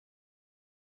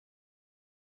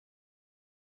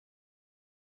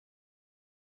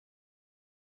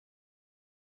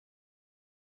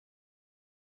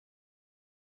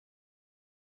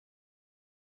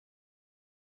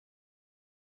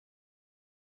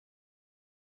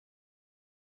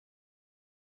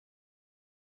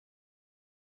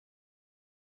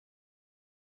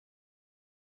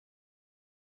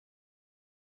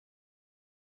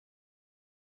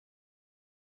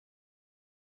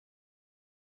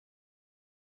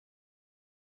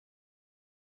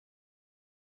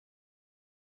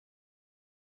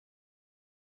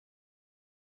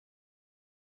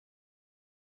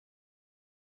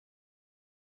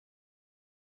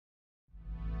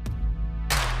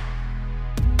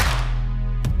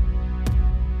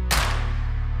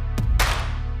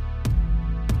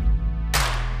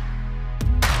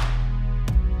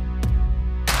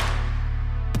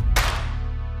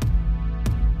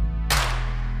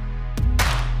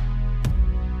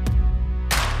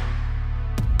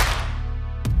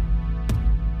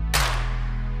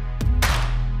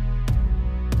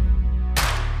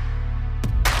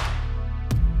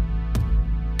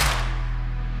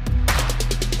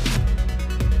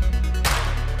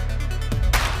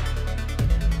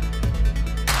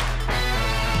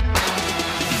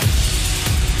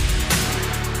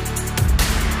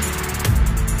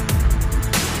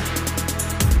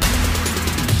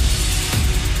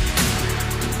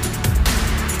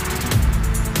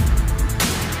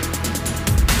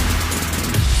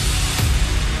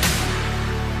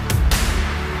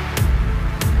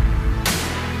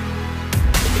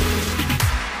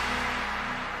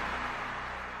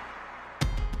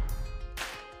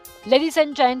Ladies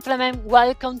and gentlemen,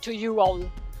 welcome to you all.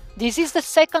 This is the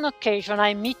second occasion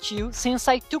I meet you since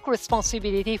I took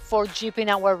responsibility for Jeep in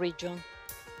our region.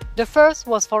 The first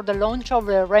was for the launch of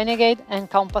the Renegade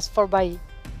and Compass 4xe.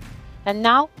 And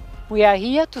now we are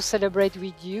here to celebrate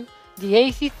with you the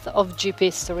 80th of Jeep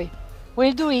history.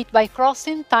 We'll do it by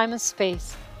crossing time and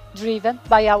space, driven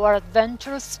by our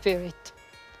adventurous spirit.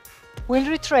 We'll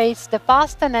retrace the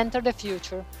past and enter the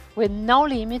future, with no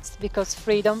limits because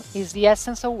freedom is the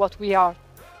essence of what we are.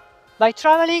 By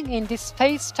traveling in this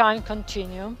space-time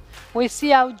continuum, we see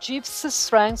how Jeep's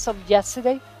strengths of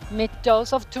yesterday meet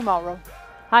those of tomorrow.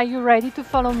 Are you ready to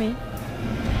follow me?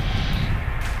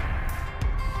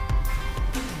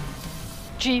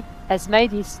 Jeep has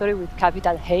made history with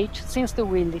capital H since the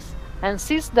Willys, and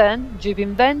since then Jeep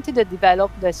invented and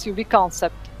developed the SUV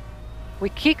concept. We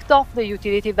kicked off the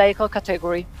utility vehicle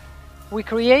category. We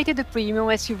created the premium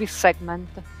SUV segment,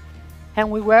 and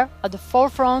we were at the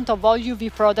forefront of all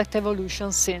UV product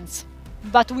evolution since.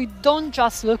 But we don't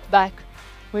just look back,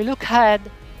 we look ahead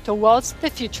towards the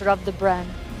future of the brand.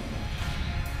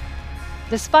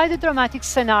 Despite the dramatic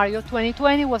scenario,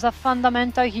 2020 was a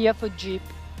fundamental year for Jeep.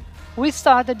 We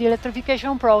started the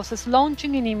electrification process,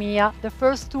 launching in EMEA the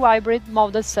first two hybrid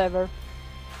models ever,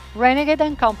 Renegade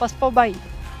and Compass 4xe.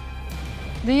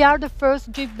 They are the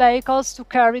first Jeep vehicles to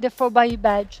carry the 4xe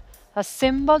badge, a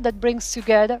symbol that brings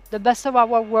together the best of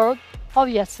our world of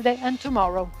yesterday and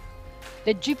tomorrow.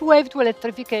 The Jeep Wave to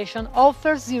electrification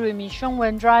offers zero emission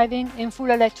when driving in full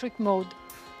electric mode,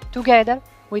 together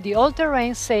with the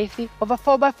all-terrain safety of a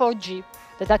 4x4 Jeep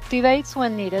that activates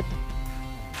when needed.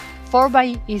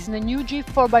 4xe is the new Jeep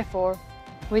 4x4,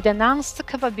 with enhanced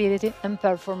capability and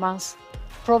performance,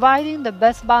 providing the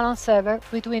best balance ever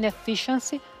between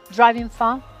efficiency, driving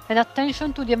fun, and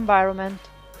attention to the environment.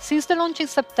 Since the launch in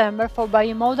September,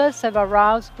 4xe models have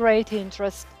aroused great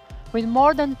interest, with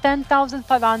more than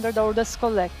 10,500 orders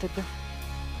collected.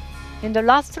 In the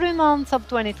last 3 months of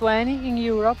 2020 in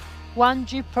Europe, one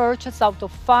Jeep purchase out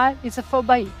of 5 is a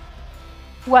 4xe.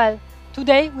 Well,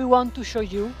 today we want to show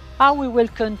you how we will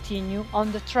continue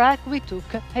on the track we took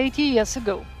 80 years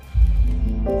ago.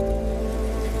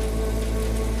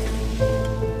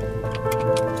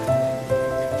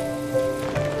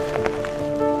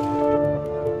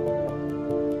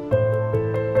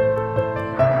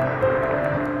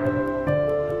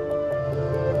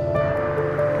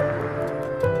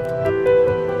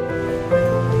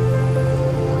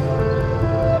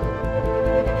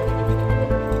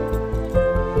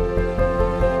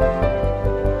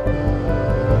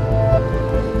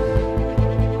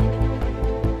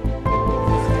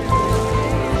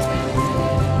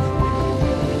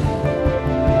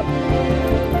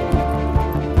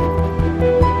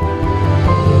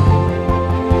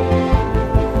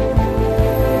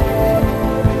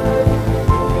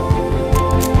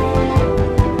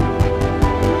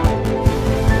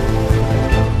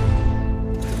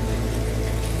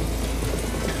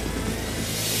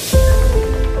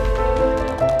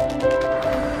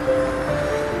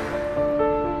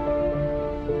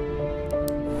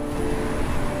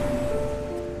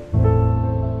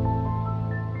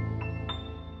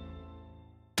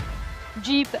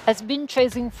 Jeep has been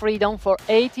chasing freedom for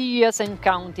 80 years and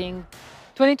counting.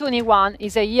 2021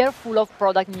 is a year full of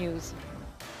product news.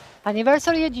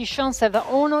 Anniversary editions have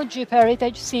honored Jeep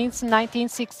heritage since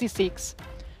 1966.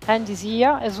 And this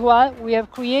year, as well, we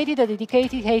have created a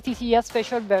dedicated 80th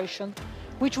special version,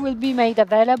 which will be made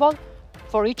available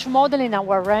for each model in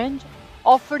our range,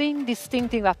 offering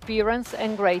distinctive appearance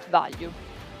and great value.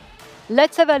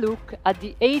 Let's have a look at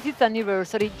the 80th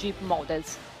anniversary Jeep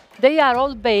models. They are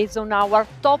all based on our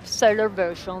top seller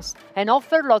versions and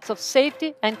offer lots of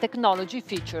safety and technology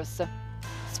features.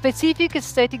 Specific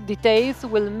aesthetic details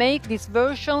will make these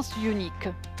versions unique.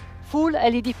 Full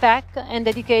LED pack and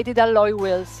dedicated alloy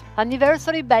wheels.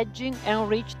 Anniversary badging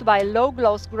enriched by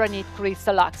low-gloss granite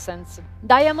crystal accents.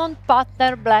 Diamond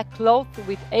pattern black cloth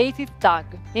with 80th tag.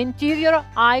 Interior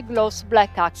high-gloss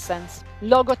black accents.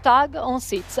 Logo tag on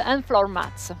seats and floor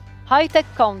mats. High-tech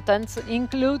contents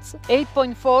includes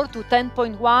 8.4 to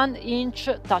 10.1-inch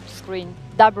touchscreen,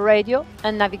 DAB radio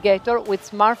and navigator with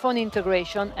smartphone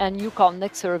integration and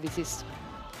Uconnect services.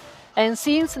 And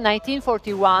since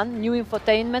 1941, new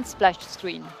infotainment splash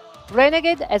screen.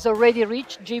 Renegade has already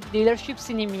reached Jeep dealerships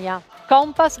in EMEA.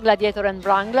 Compass, Gladiator and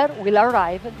Wrangler will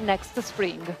arrive next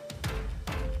spring.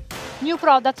 New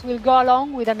products will go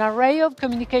along with an array of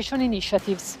communication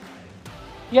initiatives.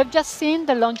 You have just seen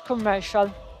the launch commercial,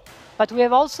 but we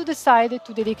have also decided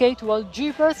to dedicate to all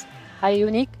Jeepers a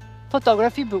unique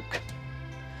photography book,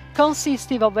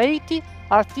 consisting of 80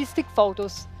 artistic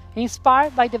photos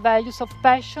inspired by the values of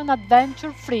passion,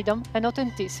 adventure, freedom and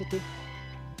authenticity.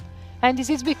 And this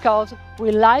is because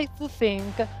we like to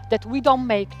think that we don't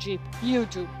make Jeep, you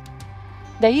do.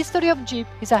 The history of Jeep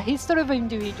is a history of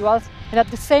individuals and at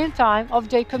the same time of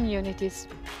their communities.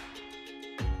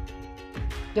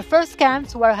 The first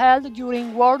camps were held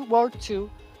during World War II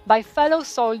by fellow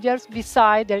soldiers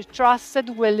beside their trusted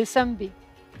Willys and B.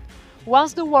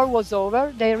 Once the war was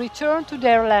over, they returned to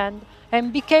their land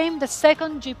and became the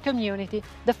second Jeep community,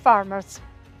 the farmers.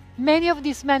 Many of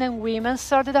these men and women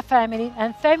started a family,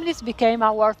 and families became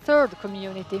our third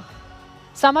community.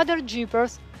 Some other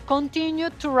Jeepers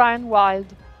continued to run wild,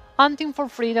 hunting for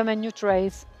freedom and new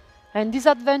trails, and these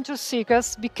adventure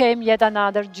seekers became yet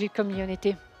another Jeep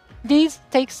community. This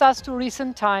takes us to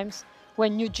recent times,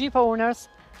 when new Jeep owners,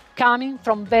 coming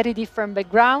from very different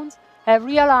backgrounds, have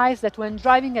realized that when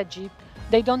driving a Jeep,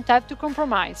 they don't have to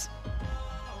compromise.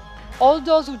 All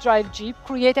those who drive Jeep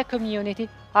create a community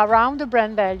around the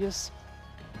brand values.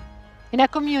 And a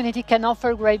community can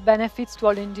offer great benefits to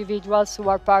all individuals who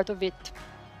are part of it.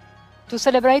 To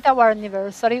celebrate our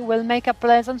anniversary, we'll make a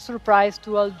pleasant surprise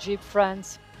to all Jeep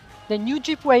friends. The new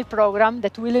Jeep Wave program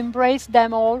that will embrace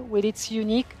them all with its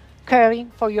unique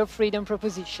caring for your freedom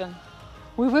proposition.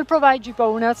 We will provide Jeep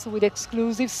owners with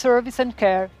exclusive service and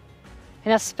care,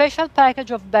 and a special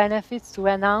package of benefits to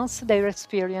enhance their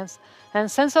experience and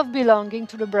sense of belonging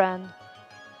to the brand.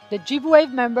 The Jeep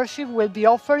Wave membership will be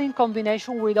offered in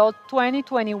combination with all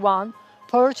 2021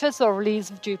 purchase or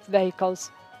lease Jeep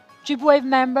vehicles. Jeep Wave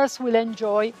members will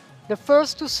enjoy the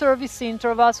first 2 service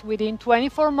intervals within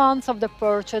 24 months of the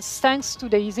purchase thanks to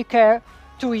the Easy Care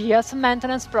 2 years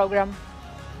maintenance program.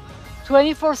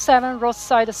 24/7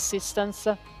 roadside assistance.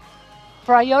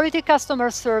 Priority customer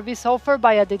service offered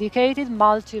by a dedicated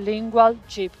multilingual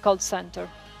Jeep call center.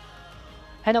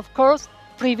 And of course,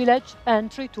 privileged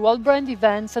entry to all brand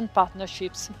events and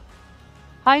partnerships.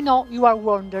 I know you are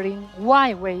wondering,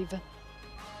 why Wave?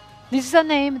 This is a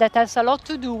name that has a lot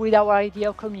to do with our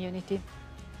ideal community.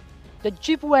 The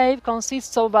Jeep Wave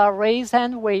consists of a raised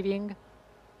hand waving,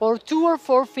 or 2 or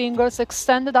 4 fingers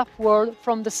extended upward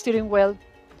from the steering wheel.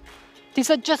 It is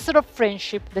a gesture of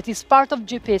friendship that is part of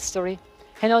Jeep history,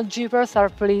 and all Jeepers are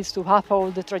pleased to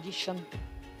uphold the tradition.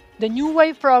 The new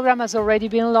Wave program has already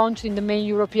been launched in the main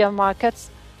European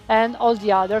markets, and all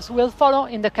the others will follow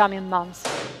in the coming months.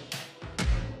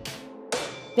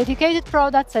 Dedicated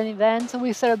products and events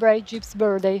will celebrate Jeep's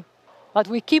birthday, but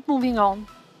we keep moving on.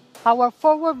 Our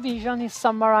forward vision is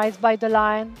summarized by the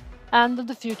line, "Handle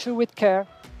the future with care."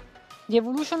 The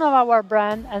evolution of our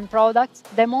brand and products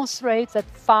demonstrates that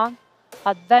fun,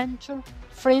 adventure,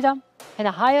 freedom, and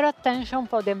a higher attention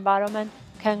for the environment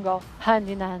can go hand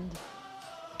in hand.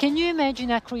 Can you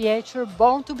imagine a creature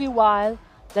born to be wild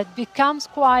that becomes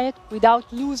quiet without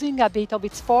losing a bit of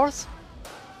its force?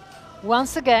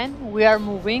 Once again, we are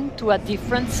moving to a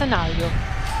different scenario.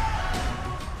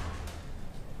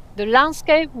 The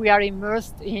landscape we are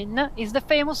immersed in is the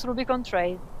famous Rubicon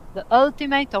Trail, the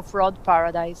ultimate off-road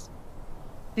paradise.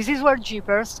 This is where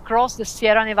Jeepers cross the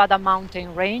Sierra Nevada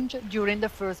mountain range during the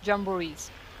first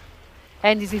jamborees.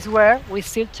 And this is where we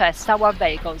still test our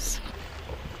vehicles.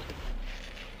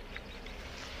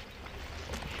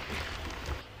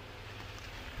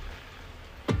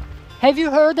 Have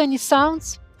you heard any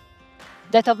sounds?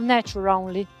 That of nature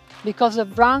only, because the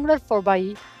Wrangler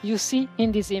 4xe you see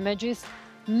in these images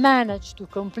managed to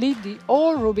complete the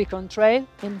whole Rubicon Trail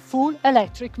in full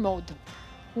electric mode.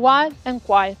 Wild and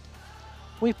quiet.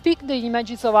 We picked the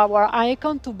images of our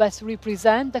icon to best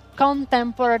represent the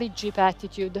contemporary Jeep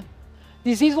attitude.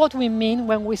 This is what we mean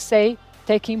when we say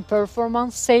taking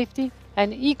performance, safety,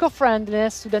 and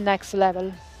eco-friendliness to the next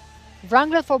level.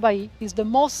 Wrangler 4xe is the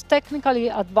most technically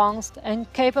advanced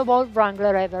and capable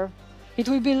Wrangler ever. It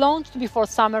will be launched before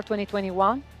summer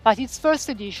 2021, but its first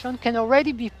edition can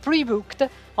already be pre-booked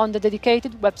on the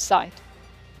dedicated website.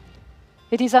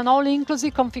 It is an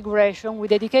all-inclusive configuration with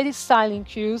dedicated styling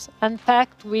cues and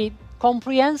packed with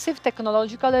comprehensive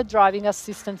technological and driving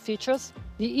assistant features,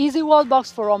 the easy wall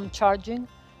box for home charging,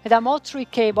 and a Mod 3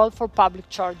 cable for public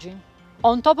charging.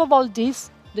 On top of all this,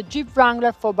 the Jeep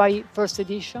Wrangler 4xe First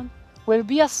Edition will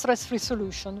be a stress-free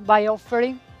solution by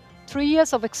offering 3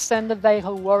 years of extended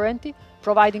vehicle warranty,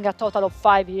 providing a total of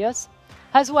 5 years,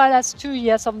 as well as 2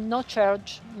 years of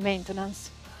no-charge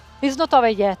maintenance. It's not over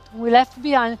yet, we left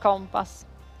behind Compass.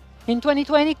 In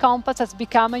 2020, Compass has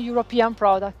become a European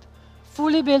product,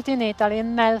 fully built in Italy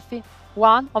and Melfi,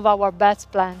 one of our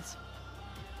best plans.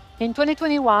 In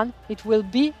 2021, it will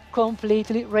be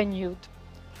completely renewed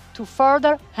to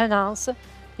further enhance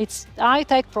its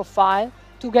high-tech profile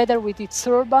together with its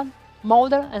urban,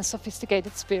 modern and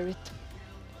sophisticated spirit.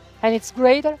 and its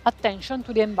greater attention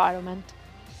to the environment.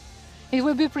 It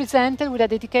will be presented with a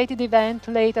dedicated event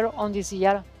later on this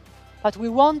year, but we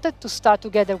wanted to start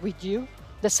together with you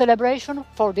the celebration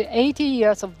for the 80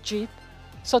 years of Jeep,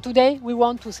 so today we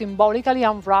want to symbolically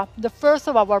unwrap the first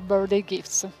of our birthday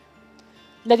gifts.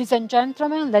 Ladies and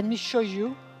gentlemen, let me show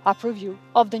you a preview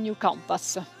of the new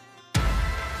Compass.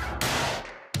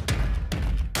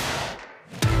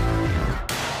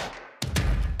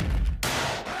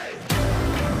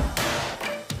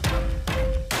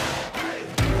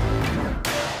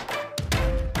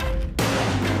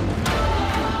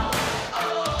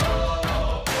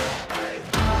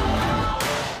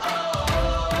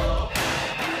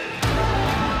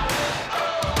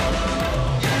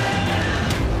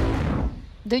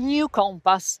 The new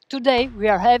Compass. Today we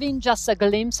are having just a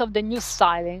glimpse of the new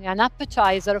styling, an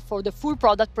appetizer for the full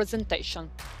product presentation.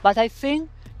 But I think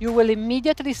you will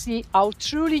immediately see how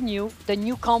truly new the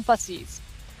new Compass is.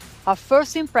 A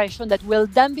first impression that will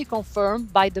then be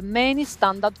confirmed by the many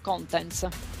standard contents.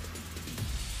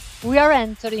 We are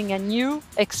entering a new,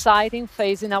 exciting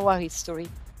phase in our history.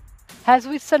 As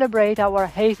we celebrate our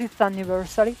 80th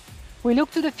anniversary, we look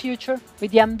to the future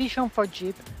with the ambition for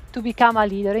Jeep to become a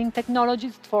leader in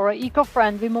technologies for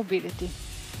eco-friendly mobility.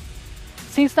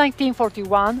 Since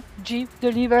 1941, Jeep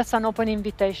delivers an open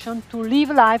invitation to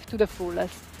live life to the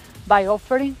fullest by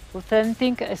offering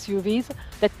authentic SUVs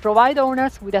that provide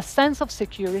owners with a sense of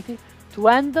security to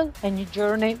handle any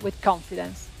journey with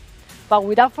confidence. But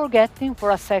without forgetting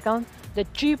for a second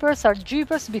that Jeepers are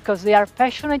Jeepers because they are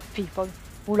passionate people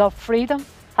who love freedom,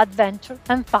 adventure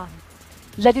and fun.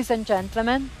 Ladies and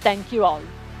gentlemen, thank you all.